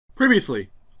Previously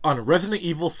on Resident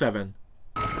Evil 7.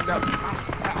 No.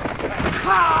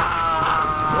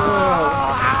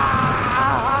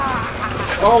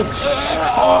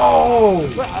 Oh!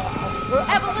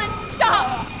 Evelyn,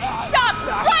 stop! Stop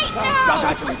right now!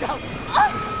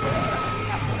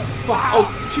 Fuck! Oh,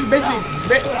 she's basically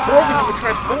forcing him to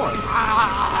transform.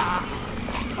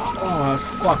 Oh,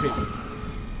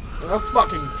 that's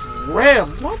fucking grim.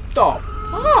 What the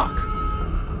fuck?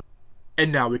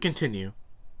 And now we continue.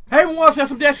 Hey everyone,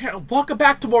 it's Death here, and welcome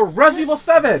back to more Resident Evil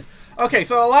 7. Okay,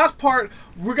 so the last part,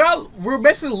 we're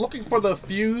basically looking for the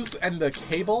fuse and the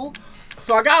cable.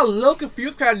 So I got a little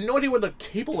confused because I had no idea where the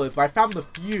cable is, but I found the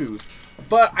fuse.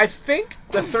 But I think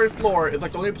the third floor is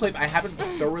like the only place I haven't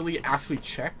thoroughly actually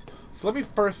checked. So let me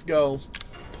first go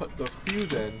put the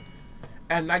fuse in,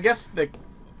 and I guess the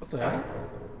what the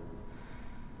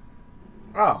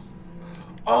hell?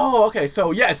 Oh, okay. So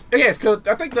yes, because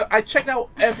I think I checked out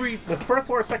the first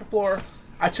floor, second floor.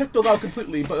 I checked those out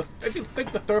completely, but I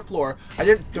think the third floor I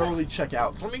didn't thoroughly check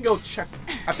out. So let me go check.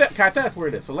 I think that's where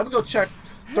it is. So let me go check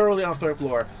thoroughly on the third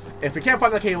floor. If we can't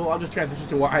find the cable, I'll just transition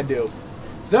to what I do.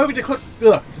 So don't forget to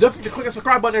click the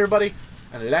subscribe button, everybody,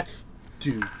 and let's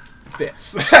do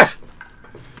this.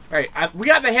 Alright, we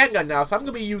got the handgun now, so I'm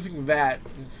gonna be using that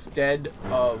instead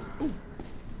of. Ooh,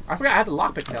 I forgot I had the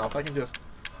lockpick now, so I can just.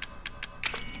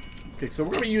 Okay, so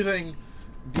we're gonna be using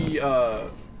the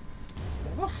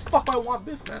what the fuck do I want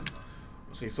this then?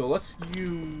 Okay, so let's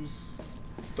use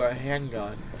the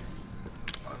handgun.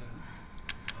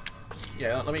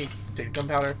 Yeah, let me take the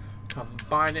gunpowder,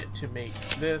 combine it to make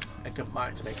this, and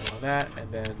combine it to make one of that,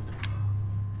 and then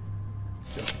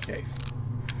just in case.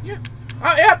 Yeah.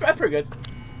 Yeah, that's pretty good.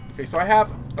 Okay, so I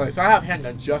have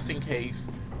handgun just in case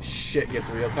shit gets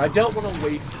real. Cause I don't want to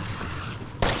waste.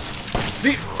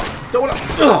 See, don't want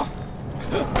to.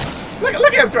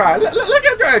 Look at him try. Look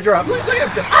at him try to drop. Look at him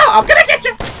try. Oh, I'm gonna get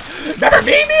you. Remember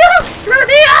me, Mia? Remember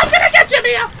me? I'm gonna get you,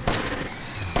 Mia.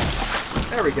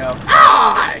 There we go.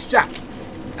 Ah, shucks.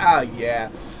 Oh yeah.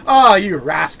 Oh, you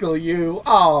rascal, you.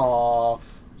 Oh,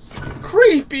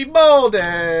 creepy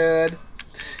molded.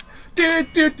 Do.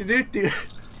 That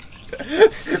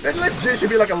legit should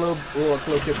be like a little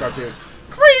kid cartoon.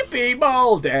 Creepy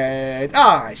molded.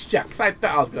 Ah, shucks. I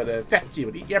thought I was gonna infect you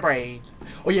and eat your brains.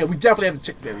 Oh yeah, we definitely haven't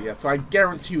checked this area yet, so I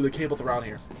guarantee you the cable's around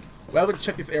here. We haven't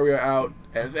checked this area out,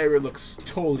 and this area looks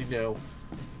totally new.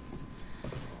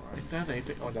 Alright then,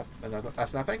 anything? Oh,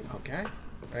 that's nothing? Okay.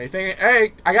 Anything?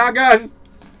 Hey, I got a gun!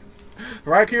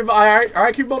 Alright, Cube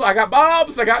Mold, I got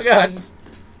bombs, I got guns!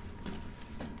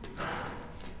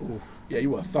 Ooh, yeah,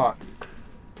 you would have thought.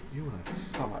 You would have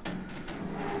thought.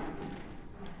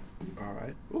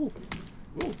 Alright. Ooh,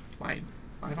 mine.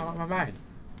 Mine.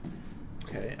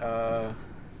 Okay,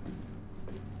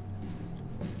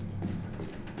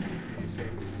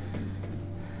 anything?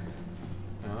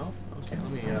 No? Okay,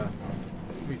 let me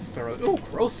thoroughly. Ooh,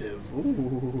 corrosive.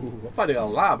 Ooh, I'm finding a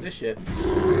lot of this shit.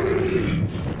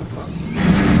 What the fuck?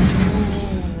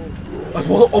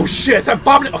 Oh shit, it's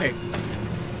vomiting. Okay.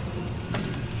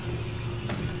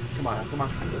 Come on. Come on!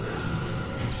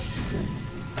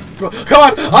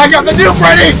 I got the nuke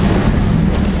ready!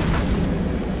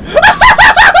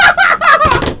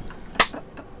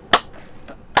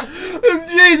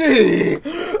 GG!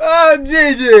 Oh,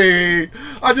 GG!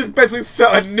 I just basically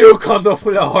set a nuke on the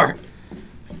floor.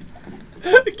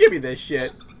 Give me this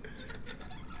shit.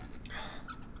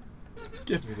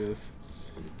 Give me this.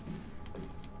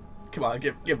 Come on,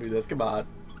 give me this. Come on.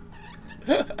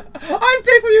 I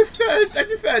just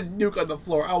said a nuke on the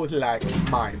floor. I was like,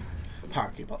 mine.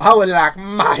 Power cable. I was like,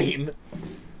 mine.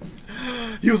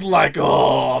 He was like,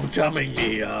 oh, I'm coming,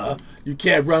 Mia. You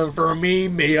can't run from me,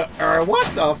 Mia. What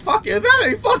the fuck is that?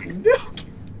 A fucking nuke?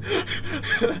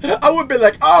 I would have been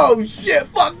like, oh shit,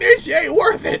 fuck this shit, ain't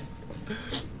worth it.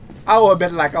 I would have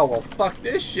been like, oh well, fuck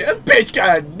this shit. Bitch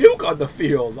got a nuke on the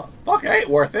field. Fuck, it ain't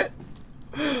worth it.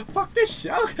 Fuck this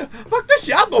shit. Fuck this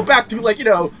shit. I'll go back to, like,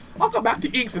 I'll go back to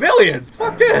eating civilians.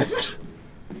 Fuck this.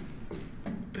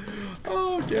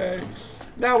 Okay.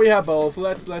 Now we have both.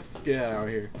 Let's get out of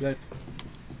here. Let's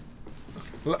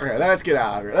get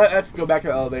out of here. Let's go back to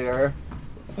the elevator.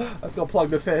 Let's go plug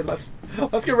this in. Let's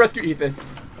go rescue Ethan.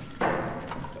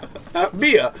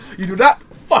 Mia, you do not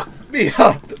fuck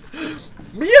Mia.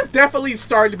 Mia's definitely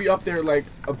starting to be up there like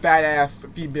a badass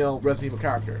female Resident Evil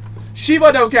character.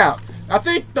 Shiva don't count. I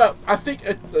think the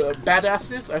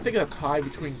badassness. I think it's a tie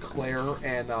between Claire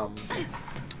and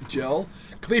Jill,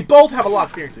 because they both have a lot of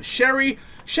experiences.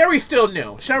 Sherry's still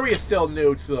new. Sherry is still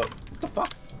new to the, what the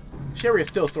fuck? Sherry is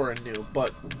still sort of new,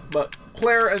 but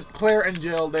Claire and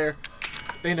Jill, they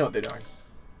know what they're doing.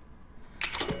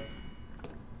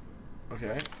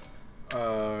 Okay.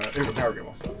 Here's a power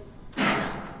cable.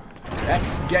 Yes.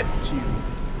 Let's get to...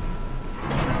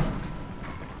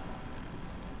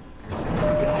 We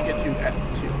have to get to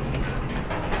S2.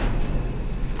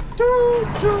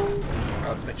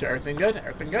 Let's make sure everything good.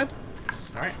 Everything good?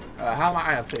 Alright. How am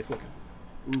I safe looking?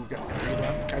 Ooh, got 3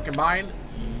 left. Can I combine?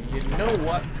 You know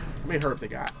what? How many herbs I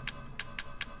got?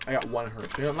 I got 1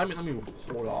 herb. So let me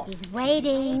hold off. He's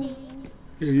waiting.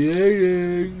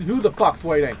 Who the fuck's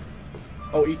waiting?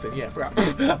 Oh, Ethan. Yeah, I forgot.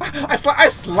 I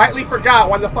slightly forgot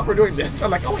why the fuck we're doing this.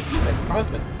 I'm like, oh wait, Ethan, my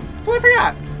husband. Totally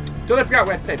forgot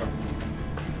we had to save him.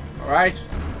 Alright.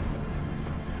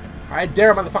 I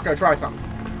dare motherfucker to try something.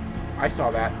 I saw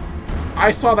that.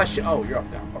 I saw that shit. Oh, you're up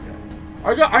down.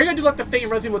 Okay. Are you gonna do like the thing in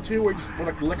Resident Evil 2 where you just, where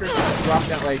like liquor just drop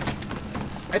down like...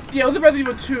 yeah, it was in Resident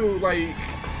Evil 2, like...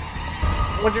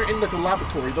 when you're in like the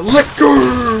laboratory. The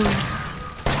liquor!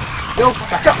 Yo,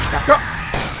 back up! Back up!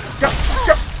 Back up! Back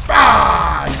up!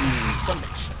 Ah! You son of a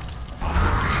bitch.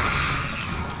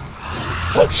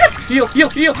 Oh shit! Heal! Heal!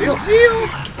 Heal! Heal! Heal!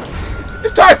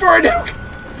 It's time for a nuke!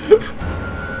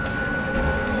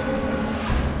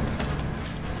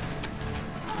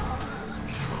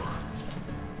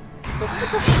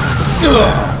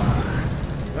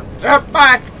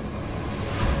 Bye!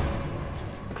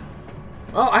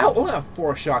 Well, I only have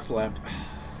 4 shots left.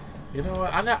 You know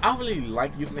what? I don't really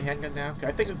like using the handgun now.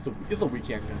 I think it's a weak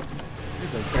handgun.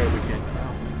 It's a very weak handgun.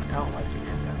 I don't like your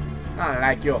handgun. I don't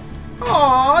like your...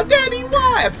 Aw, Danny,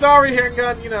 why? I'm sorry,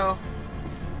 handgun. You know,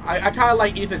 I kind of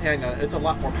like Ethan's handgun. It's a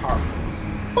lot more powerful.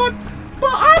 But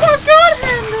I'm a good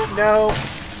handgun. No.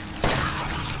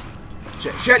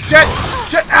 Shit! Shit! Shit!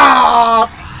 Shit! Ah!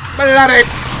 Bloody!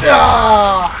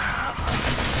 Ah!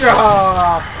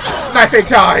 Ah! Knifing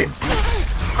time!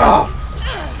 Oh!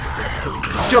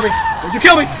 Kill me! Did you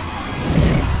kill me?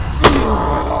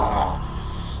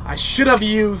 I should have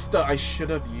used the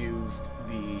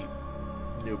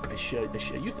nuke. I should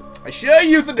have used it. I should have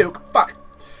used the nuke. Fuck.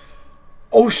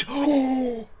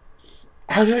 Oh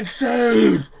I didn't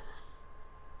save.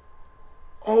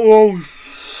 Oh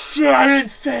shit! I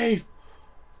didn't save.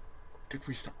 Did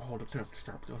restart? Oh, don't have to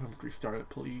start. Don't have to restart it,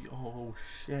 please. Oh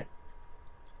shit!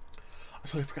 I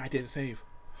totally forgot I didn't save.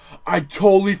 I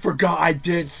totally forgot I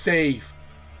didn't save.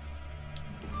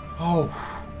 Oh.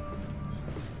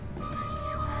 Thank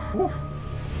you. Whew.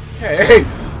 Okay.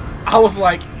 I was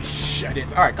like, shit, I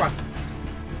didn't. Alright, come on.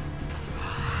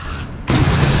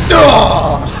 No!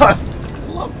 I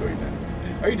love doing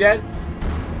that. Are you dead?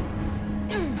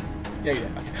 Yeah, you're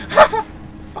dead. Okay.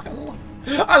 Fuck,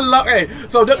 I love. Hey,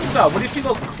 so when you see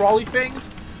those crawly things,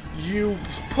 you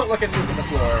just put like a nuke in the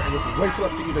floor and just wait for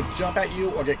them to either jump at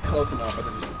you or get close enough and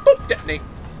then just boop, detonate.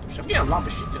 I'm getting a lot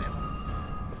of shit in it.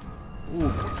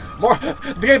 Ooh, more.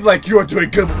 The game's like, you're doing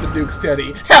good with the nuke,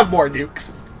 steady. Have more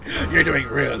nukes. You're doing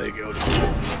really good.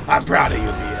 I'm proud of you,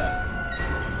 Mia.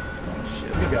 Oh shit,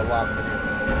 it's gonna be a lot of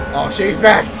video. Oh shit, he's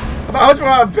back. How much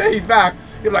more? He's back.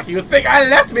 You're like, you think I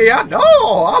left, Mia? No,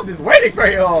 I'm just waiting for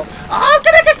you. I'm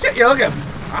gonna get you. Look at him.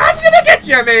 I'm gonna get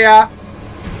you, Mia.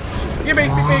 Excuse me,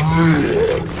 beep beep.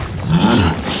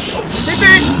 Beep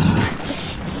beep.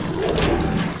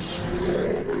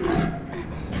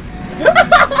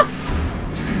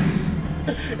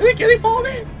 Can he follow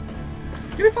me?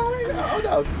 Can he follow me? Oh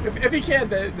no. If he can,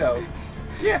 then no.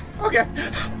 Yeah. Okay.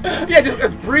 Yeah.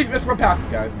 Just breathe. Just run past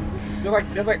him, guys.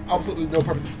 There's like absolutely no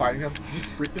purpose in fighting him.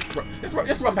 Just breathe.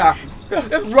 Just run past him.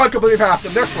 Just run completely past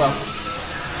him. They're slow.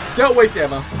 Don't waste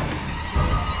ammo.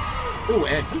 Ooh,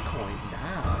 antique coin.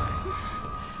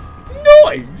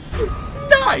 Nice.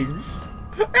 Nice.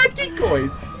 Antique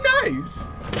coins. Nice.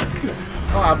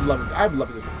 Oh, I'm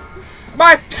loving this.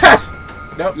 My test.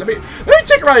 No, let me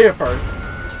check around here first.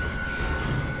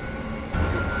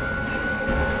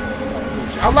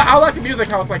 I like the music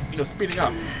how it's like, you know, speeding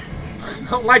up. I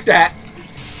don't like that.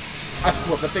 I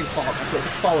swear, that thing following. I swear,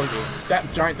 it's following me. That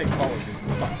giant thing following me.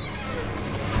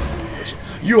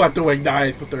 You are doing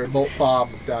nice with the remote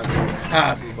bombs down here.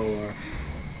 Have more.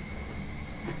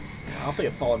 I don't think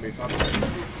it followed me, so I'm sorry.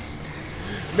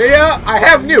 Mia, I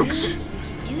have nukes!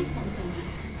 Do something.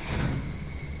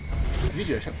 You need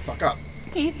to shut the fuck up.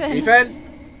 Ethan. Ethan?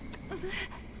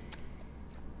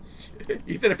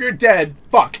 Ethan, if you're dead,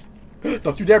 fuck.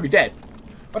 Don't you dare be dead.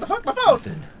 What the fuck? My phone!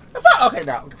 Ethan. The phone! Okay,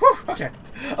 now. Whew, okay.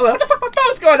 What the fuck? My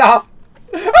phone's going off!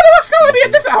 What the fuck's going to be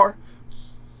at this hour?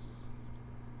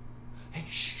 Hey,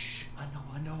 shh. I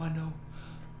know.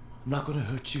 I'm not gonna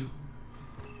hurt you.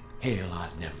 Hell, I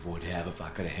never would have if I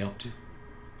could have helped you.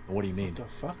 What do you mean? What the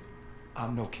fuck?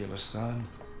 I'm no killer, son.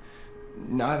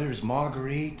 Neither is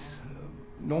Marguerite,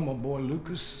 nor my boy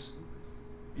Lucas,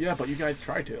 Yeah, but you guys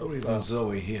tried to. or even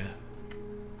Zoe here.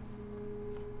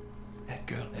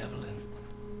 girl, Evelyn.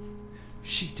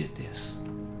 She did this.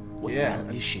 What Yeah. the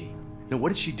hell is she? No, what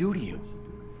did she do to you?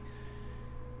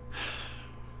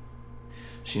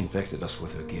 She infected us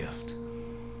with her gift.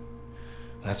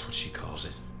 That's what she calls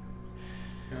it.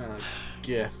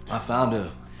 Gift. I found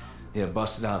her near a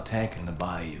busted out tank in the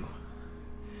bayou.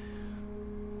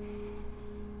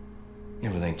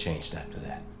 Everything changed after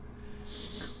that.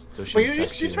 So she But you're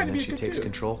infects just you trying to and be then a she good takes dude.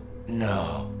 control?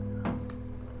 No.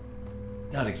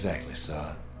 Not exactly,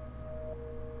 son.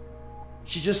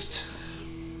 She just...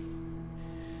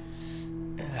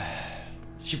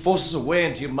 She forces her way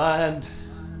into your mind,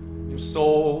 your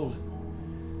soul.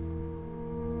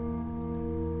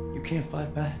 You can't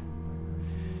fight back.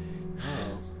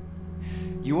 Oh.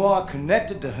 You are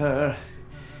connected to her,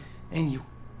 and you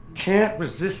can't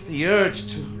resist the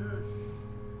urge to...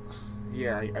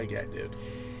 Yeah, I get it, dude.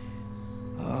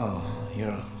 Oh,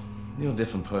 you're a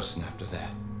different person after that.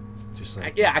 Just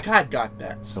like Yeah, I kind of got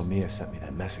that. so Mia sent me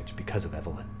that message because of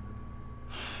Evelyn.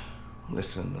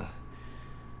 Listen,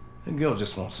 the girl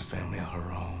just wants a family of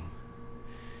her own.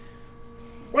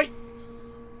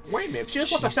 Wait a minute. She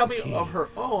just wants a She's the family key. of her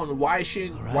own. Why is she?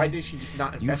 right. Why did she just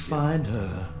not infect You you? find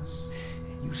her,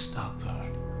 and you stop her.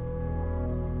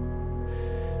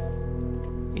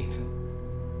 Ethan,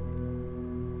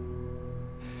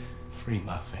 free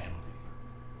my family.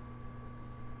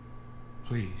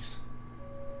 Please.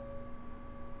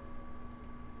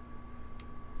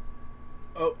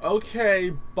 Oh,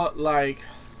 okay, but like,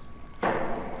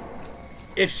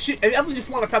 if Evelyn just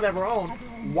wanted a family of her own,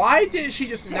 why did she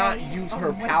just not use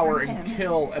her power and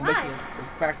kill and basically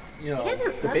infect,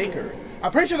 the Bakers?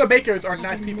 I'm pretty sure the Bakers are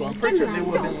nice people. I'm pretty sure they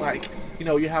would have been like,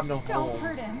 you have no home.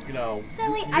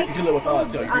 Silly, You can live with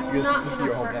us. I'm not This is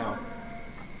your home gonna now.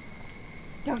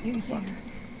 Don't use him.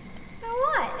 For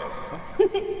what? Oh,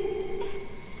 fuck.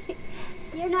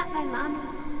 You're not my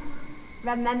mom.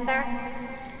 Remember?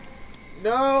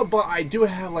 No, but I do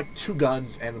have like 2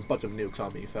 guns and a bunch of nukes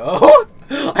on me, so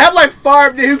I have like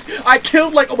 5 nukes. I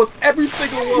killed like almost every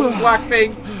single one of the black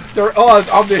things there was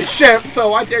on this ship,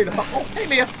 so I dare you to fuck. Oh, hey,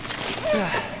 Mia.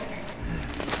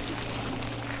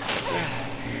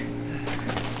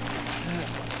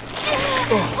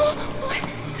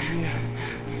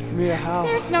 Mia, how?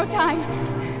 There's no time.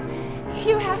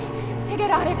 You have to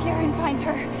get out of here and find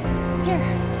her.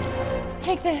 Here,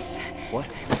 take this. What?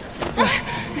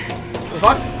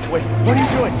 Fuck. Wait, what are you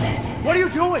doing? What are you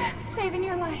doing? Saving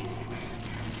your life.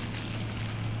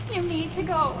 You need to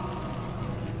go.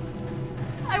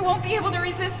 I won't be able to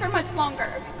resist for much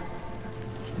longer.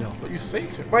 No, But you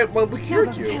saved her. Wait, well, we Now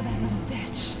cured go you. kill that little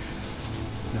bitch.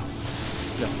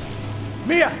 no.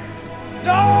 Mia!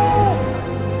 No!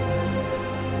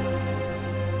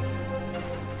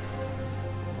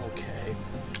 Okay.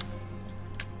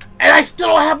 And I still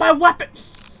don't have my weapon.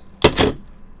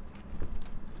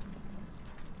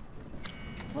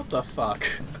 What the fuck?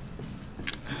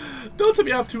 Don't tell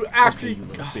me I have to actually. you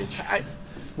little bitch.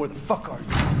 Where the fuck are you?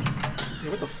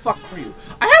 What the fuck are you?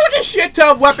 I had like a shit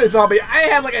ton of weapons on me. I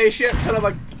had like a shit ton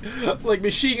of like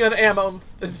machine gun ammo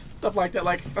and stuff like that.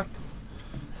 Like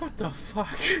what the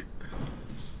fuck?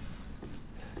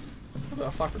 What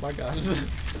the fuck are my guns?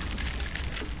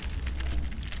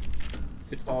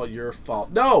 It's all your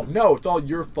fault. No, it's all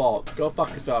your fault. Go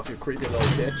fuck yourself, you creepy little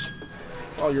bitch.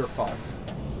 All your fault.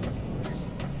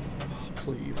 Oh,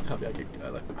 please tell me I get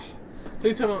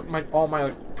please tell me all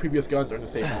my previous guns are in the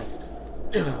safe house.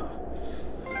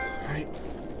 Right.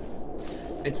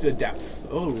 Into the depths.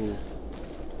 Oh.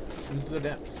 Into the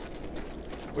depths.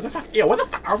 Where the fuck? Yeah, where the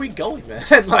fuck are we going, man?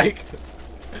 Like,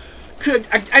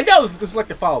 I know this is like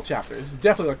the follow chapter. This is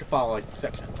definitely like the follow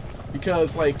section,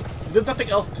 because like there's nothing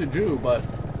else to do but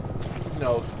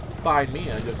find me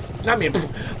and just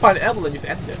find Evelyn and just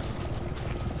end this.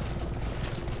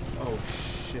 Oh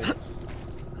shit.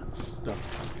 No.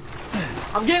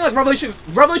 I'm getting like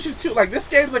Revelations 2. Like this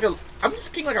game's like I'm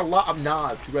just getting like a lot of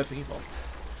nods to Resident Evil.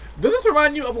 Does this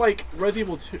remind you of like Resident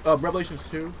Evil 2, Revelations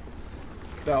 2?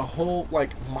 The whole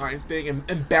like mine thing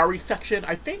and Barry's section.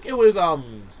 I think it was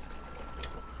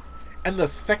in the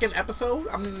second episode.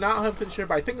 I'm not 100% sure,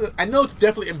 but I think I know it's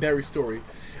definitely in Barry's story.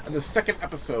 In the second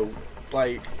episode,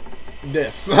 like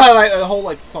this, like the whole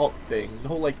like salt thing, the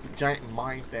whole like giant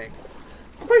mine thing.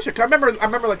 I'm pretty sure. 'Cause I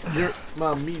remember like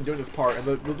me doing this part, and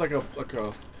there was like a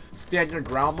stand your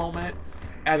ground moment,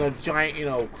 and a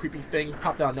giant creepy thing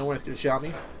popped out of nowhere and shot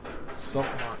me. Salt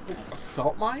mine. Ooh, a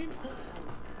salt mine?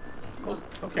 Oh,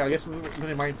 okay. I guess this is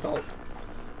really mine salts.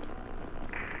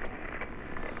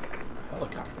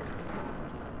 Helicopter.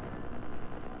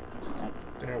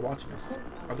 They're watching us.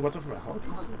 Are they watching from a helicopter?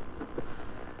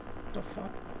 What the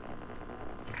fuck?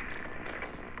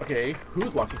 Okay,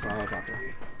 who's watching from a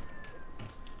helicopter?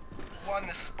 1,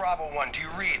 this is Bravo 1. Do you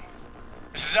read?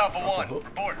 This is Alpha Also 1. hope.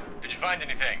 Report. Did you find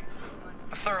anything?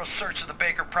 A thorough search of the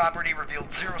Baker property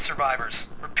revealed 0 survivors.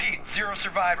 Repeat, 0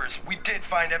 survivors. We did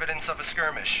find evidence of a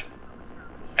skirmish.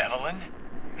 Evelyn?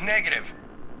 Negative.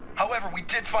 However, we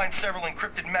did find several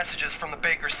encrypted messages from the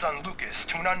Baker's son Lucas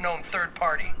to an unknown third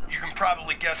party. You can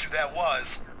probably guess who that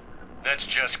was. That's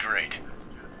just great.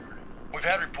 We've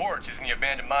had reports he's in the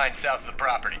abandoned mine south of the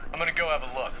property. I'm gonna go have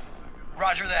a look.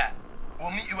 Roger that.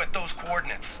 We'll meet you at those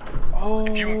coordinates. Oh,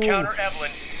 If you encounter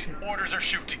Evelyn, orders are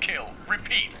shoot to kill.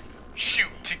 Repeat, shoot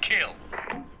to kill.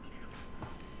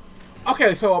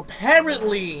 okay, so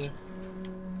apparently,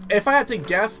 if I had to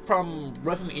guess from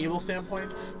Resident Evil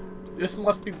standpoints, this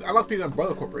must be the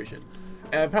Umbrella Corporation,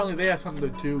 and apparently they had something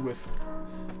to do with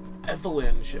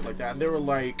Evelyn and shit like that. And they were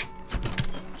like,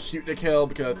 shoot to kill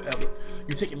because Evelyn,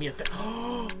 you taking me a thing.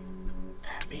 Oh,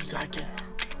 that means I get her.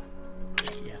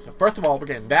 Yeah. So first of all, we're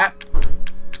getting that.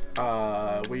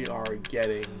 We are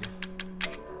getting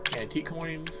antique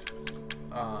coins.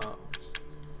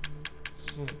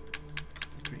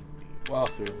 What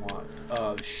else do we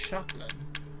want? Shotgun.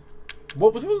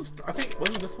 What was I think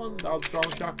wasn't this one the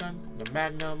strong shotgun, the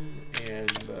Magnum, and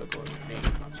the grenade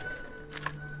launcher.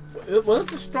 Was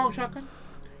this the strong shotgun?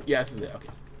 Yeah, this is it. Okay.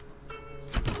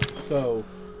 So,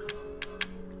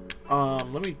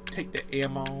 let me take the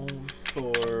ammo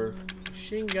for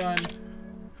machine gun,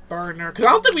 burner, because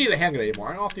I don't think we need a handgun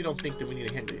anymore. I honestly don't think that we need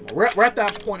a handgun anymore. We're at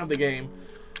that point of the game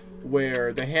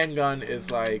where the handgun is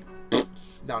like,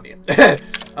 not yet.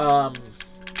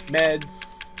 Meds,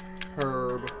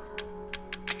 herb,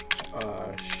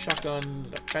 shotgun,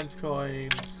 defense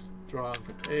coins, drawn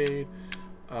for aid,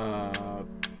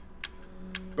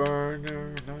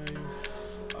 burner, knife,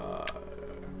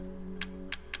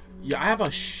 yeah, I have a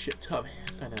shit ton of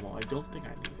handgun ammo. I don't think I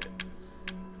need it.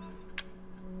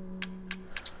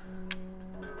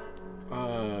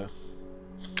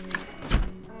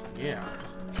 Yeah.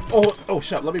 Oh,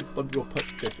 shit. Let me go put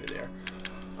this in there.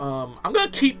 I'm gonna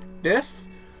keep this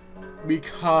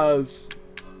because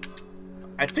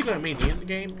I think I may need it in the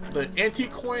game. The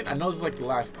antique coin, I know this is like the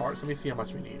last part, so let me see how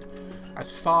much we need.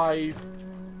 That's 5,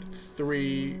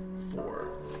 3, 4.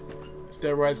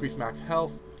 Steroids increase max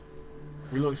health.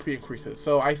 Reloading speed increases.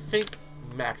 So I think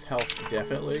max health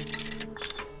definitely.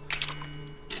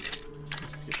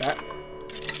 Let's get that.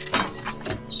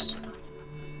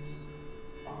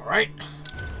 Alright.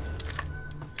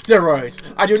 Steroids.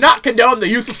 I do not condone the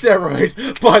use of steroids,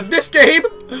 but in this game,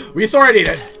 we sorta need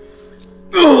it.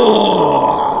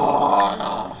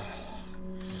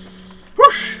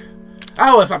 Whoosh!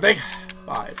 That was something.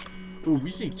 5. Ooh, we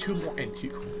just need 2 more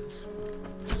antique coins.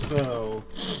 So,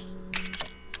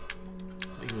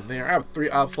 even there, I have 3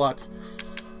 op slots.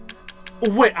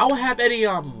 Oh wait, I don't have any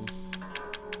no,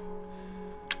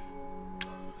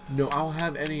 I don't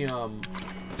have any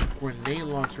grenade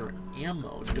launcher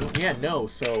ammo. Yeah, no.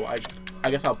 So I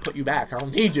guess I'll put you back. I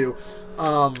don't need you.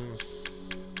 I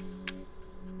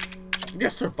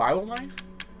guess survival knife.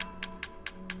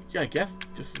 Yeah, I guess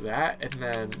just that, and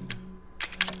then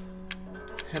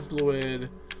hemp fluid,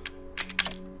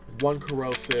 1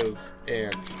 corrosive,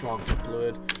 and strong hemp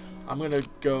fluid. I'm gonna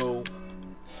go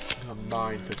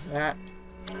combine to that.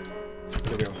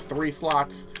 There we go, 3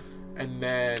 slots, and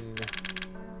then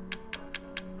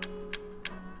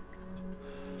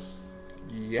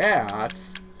yeah,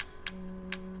 that's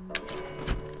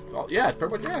oh, yeah, it's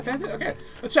pretty much yeah. That's it. Okay,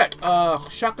 let's check.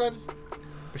 Shotgun,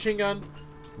 machine gun,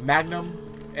 Magnum,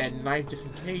 and knife just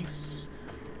in case.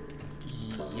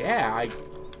 Yeah,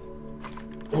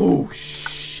 oh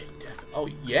shit. Oh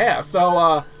yeah.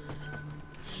 So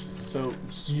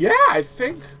yeah, I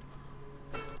think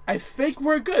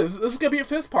we're good. This is gonna be it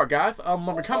for this part, guys.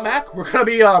 When we come back, we're gonna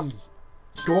be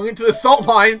going into the salt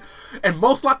mine, and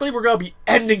most likely we're gonna be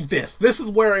ending this. This is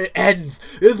where it ends.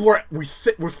 This is where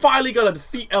we're finally gonna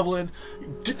defeat Evelyn,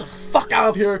 get the fuck out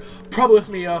of here. Probably with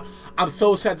Mia. I'm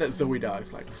so sad that Zoe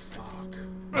dies. Like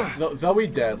fuck. Zoe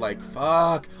dead. Like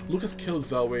fuck. Lucas killed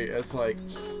Zoe. It's like,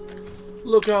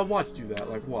 look, why'd you do that?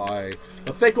 Like why?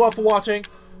 But thank you all for watching.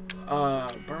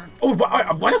 Burn. Oh,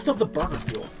 why does stuff the burner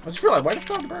fuel? I just realized why does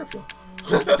stuff the burner fuel?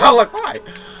 I'm like why?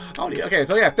 Okay,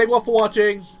 so yeah, thank you all for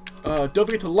watching. Don't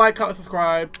forget to like, comment,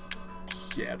 subscribe.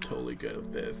 Yeah, I'm totally good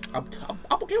with this. I'm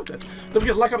okay with this. Don't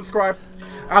forget to like, comment, subscribe.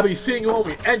 I'll be seeing you when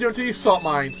we enter into these salt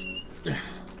mines.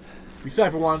 Peace out,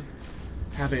 everyone.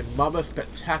 Have a mother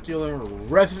spectacular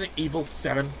Resident Evil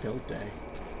 7 filled day.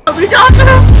 We got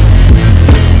this!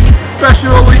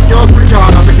 Special Elite Ghost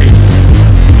Recon on the case.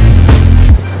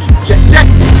 Check.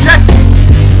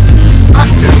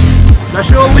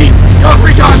 Special Elite Ghost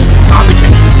Recon on the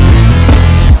case.